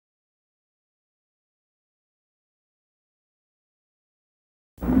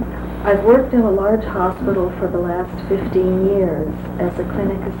I've worked in a large hospital for the last 15 years as a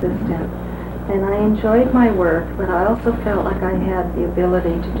clinic assistant, and I enjoyed my work, but I also felt like I had the ability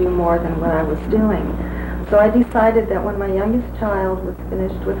to do more than what I was doing. So I decided that when my youngest child was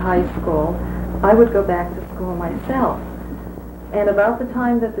finished with high school, I would go back to school myself. And about the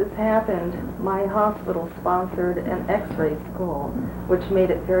time that this happened, my hospital sponsored an X-ray school, which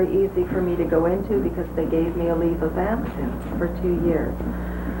made it very easy for me to go into because they gave me a leave of absence for 2 years.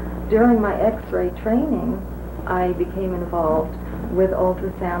 During my X-ray training, I became involved with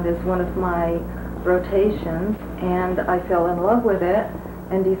ultrasound as one of my rotations, and I fell in love with it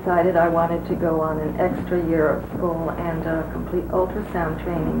and decided I wanted to go on an extra year of school and complete ultrasound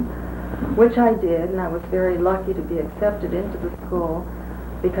training, which I did, and I was very lucky to be accepted into the school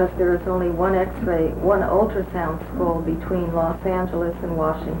because there is only one ultrasound school between Los Angeles and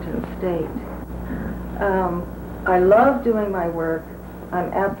Washington State. I love doing my work.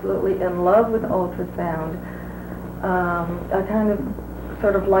 I'm absolutely in love with ultrasound. I kind of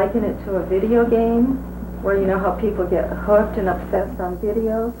sort of liken it to a video game where you know how people get hooked and obsessed on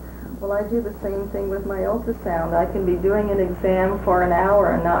videos. Well, I do the same thing with my ultrasound. I can be doing an exam for an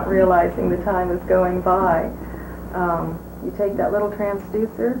hour and not realizing the time is going by. You take that little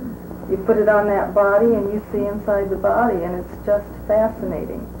transducer, you put it on that body, and you see inside the body, and it's just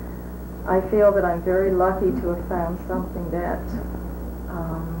fascinating. I feel that I'm very lucky to have found something that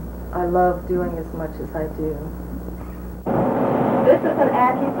I love doing as much as I do. This is an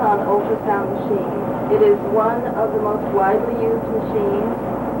Accuson ultrasound machine. It is one of the most widely used machines,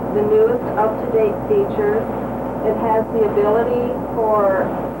 the newest up-to-date features. It has the ability for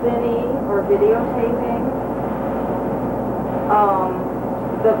cine or videotaping.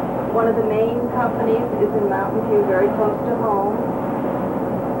 One of the main companies is in Mountain View, very close to home.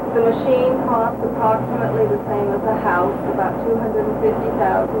 The machine costs approximately the same as a house, about $250,000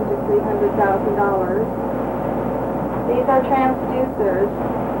 to $300,000. These are transducers.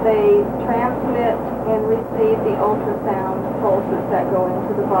 They transmit and receive the ultrasound pulses that go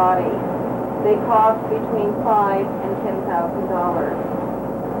into the body. They cost between $5,000 and $10,000.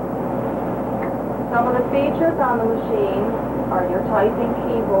 Some of the features on the machine are your typing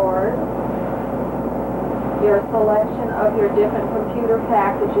keyboard, your selection of your different computer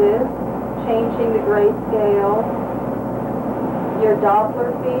packages, changing the grayscale, your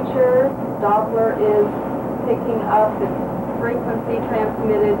Doppler features. Doppler is picking up the frequency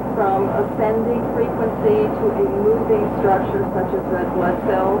transmitted from ascending frequency to a moving structure such as red blood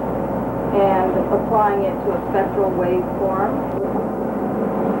cells and applying it to a spectral waveform.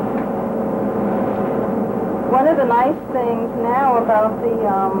 One of the nice things now about the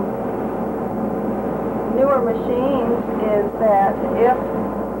newer machines is that if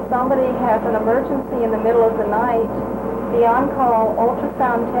somebody has an emergency in the middle of the night, the on-call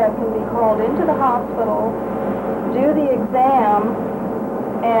ultrasound tech can be called into the hospital, do the exam,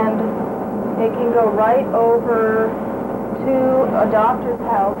 and it can go right over to a doctor's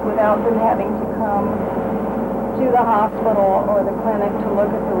house without them having to come to the hospital or the clinic to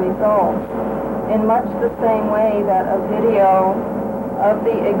look at the results. In much the same way that a video of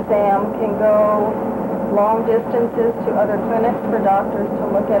the exam can go long distances to other clinics for doctors to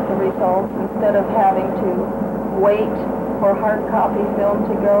look at the results instead of having to wait for hard copy film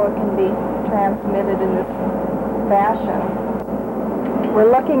to go. It can be transmitted in this fashion.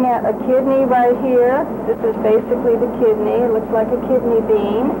 We're looking at a kidney right here. This is basically the kidney. It looks like a kidney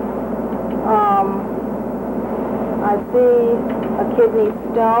bean. I see a kidney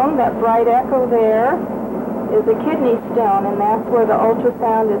stone. That bright echo there is a kidney stone, and that's where the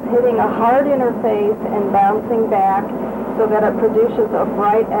ultrasound is hitting a hard interface and bouncing back so that it produces a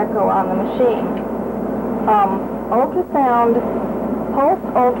bright echo on the machine. Pulse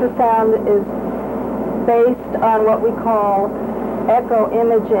ultrasound is based on what we call echo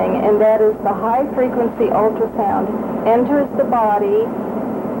imaging, and that is the high-frequency ultrasound enters the body,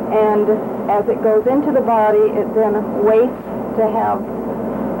 and as it goes into the body, it then waits to have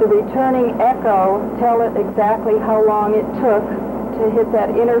the returning echo tell it exactly how long it took to hit that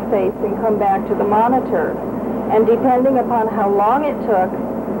interface and come back to the monitor. And depending upon how long it took,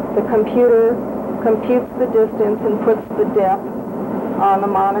 the computer computes the distance and puts the depth on the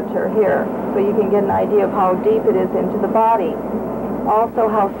monitor here, so you can get an idea of how deep it is into the body. Also,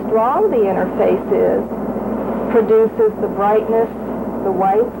 how strong the interface is produces the brightness, the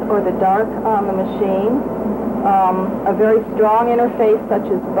whites or the dark on the machine. A very strong interface such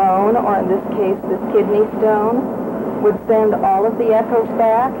as bone, or in this case this kidney stone, would send all of the echoes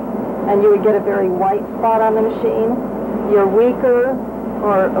back, and you would get a very white spot on the machine. Your weaker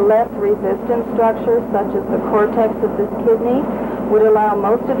or less resistant structures, such as the cortex of this kidney, would allow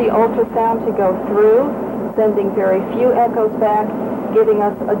most of the ultrasound to go through, sending very few echoes back, giving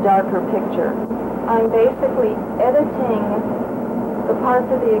us a darker picture. I'm basically editing the parts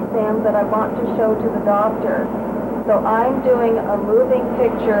of the exam that I want to show to the doctor. So I'm doing a moving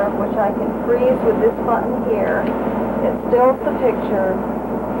picture, which I can freeze with this button here. It stills the picture.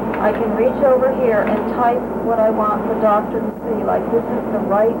 I can reach over here and type what I want the doctor to see, like this is the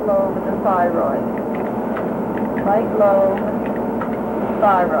right lobe of the thyroid. Right lobe,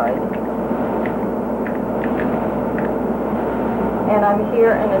 thyroid. And I'm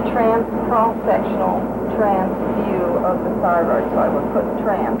here in a cross-sectional view of the thyroid, so I would put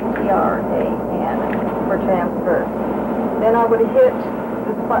trans, T-R-A-N, for transverse. Then I would hit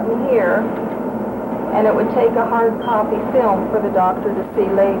this button here, and it would take a hard copy film for the doctor to see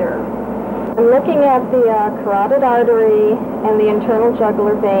later. I'm looking at the carotid artery and the internal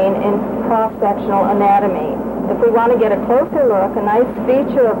jugular vein in cross-sectional anatomy. If we want to get a closer look, a nice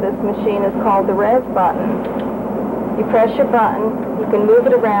feature of this machine is called the res button. You press your button, you can move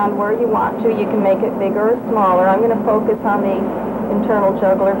it around where you want to, you can make it bigger or smaller. I'm going to focus on the internal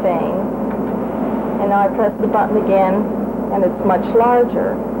jugular vein. And now I press the button again, and it's much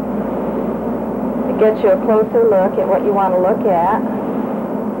larger. It gets you a closer look at what you want to look at.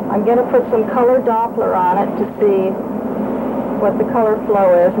 I'm going to put some color Doppler on it to see what the color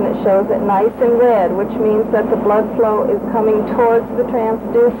flow is, and it shows it nice and red, which means that the blood flow is coming towards the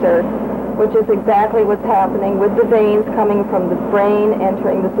transducer, which is exactly what's happening with the veins coming from the brain,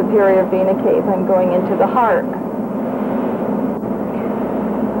 entering the superior vena cava and going into the heart.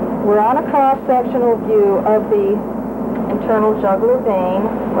 We're on a cross-sectional view of the internal jugular vein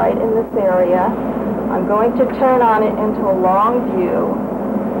right in this area. I'm going to turn on it into a long view,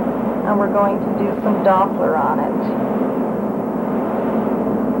 and we're going to do some Doppler on it.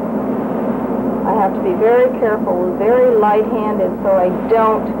 I have to be very careful, very light-handed, so I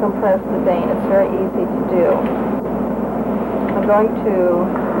don't compress the vein. It's very easy to do. I'm going to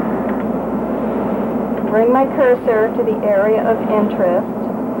bring my cursor to the area of interest,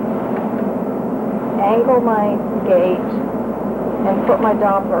 angle my gate, and put my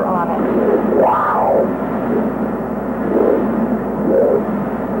Doppler on it. Wow!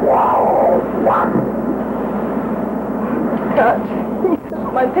 Cut.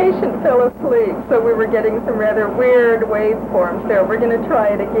 My patient fell asleep, so we were getting some rather weird waveforms there. We're going to try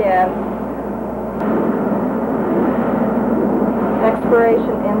it again.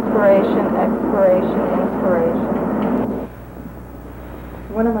 Expiration, inspiration, expiration, inspiration.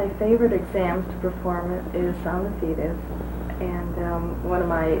 One of my favorite exams to perform is on the fetus, and one of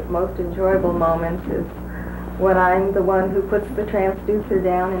my most enjoyable moments is when I'm the one who puts the transducer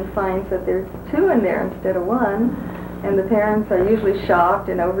down and finds that there's 2 in there instead of 1. And the parents are usually shocked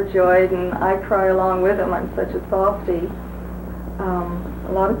and overjoyed, and I cry along with them. I'm such a softie.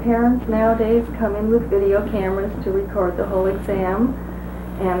 A lot of parents nowadays come in with video cameras to record the whole exam,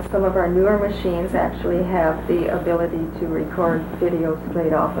 and some of our newer machines actually have the ability to record video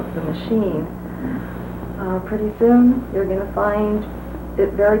straight off of the machine. Pretty soon you're going to find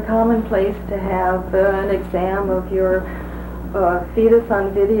it very commonplace to have an exam of your fetus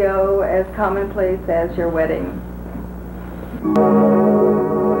on video as commonplace as your wedding.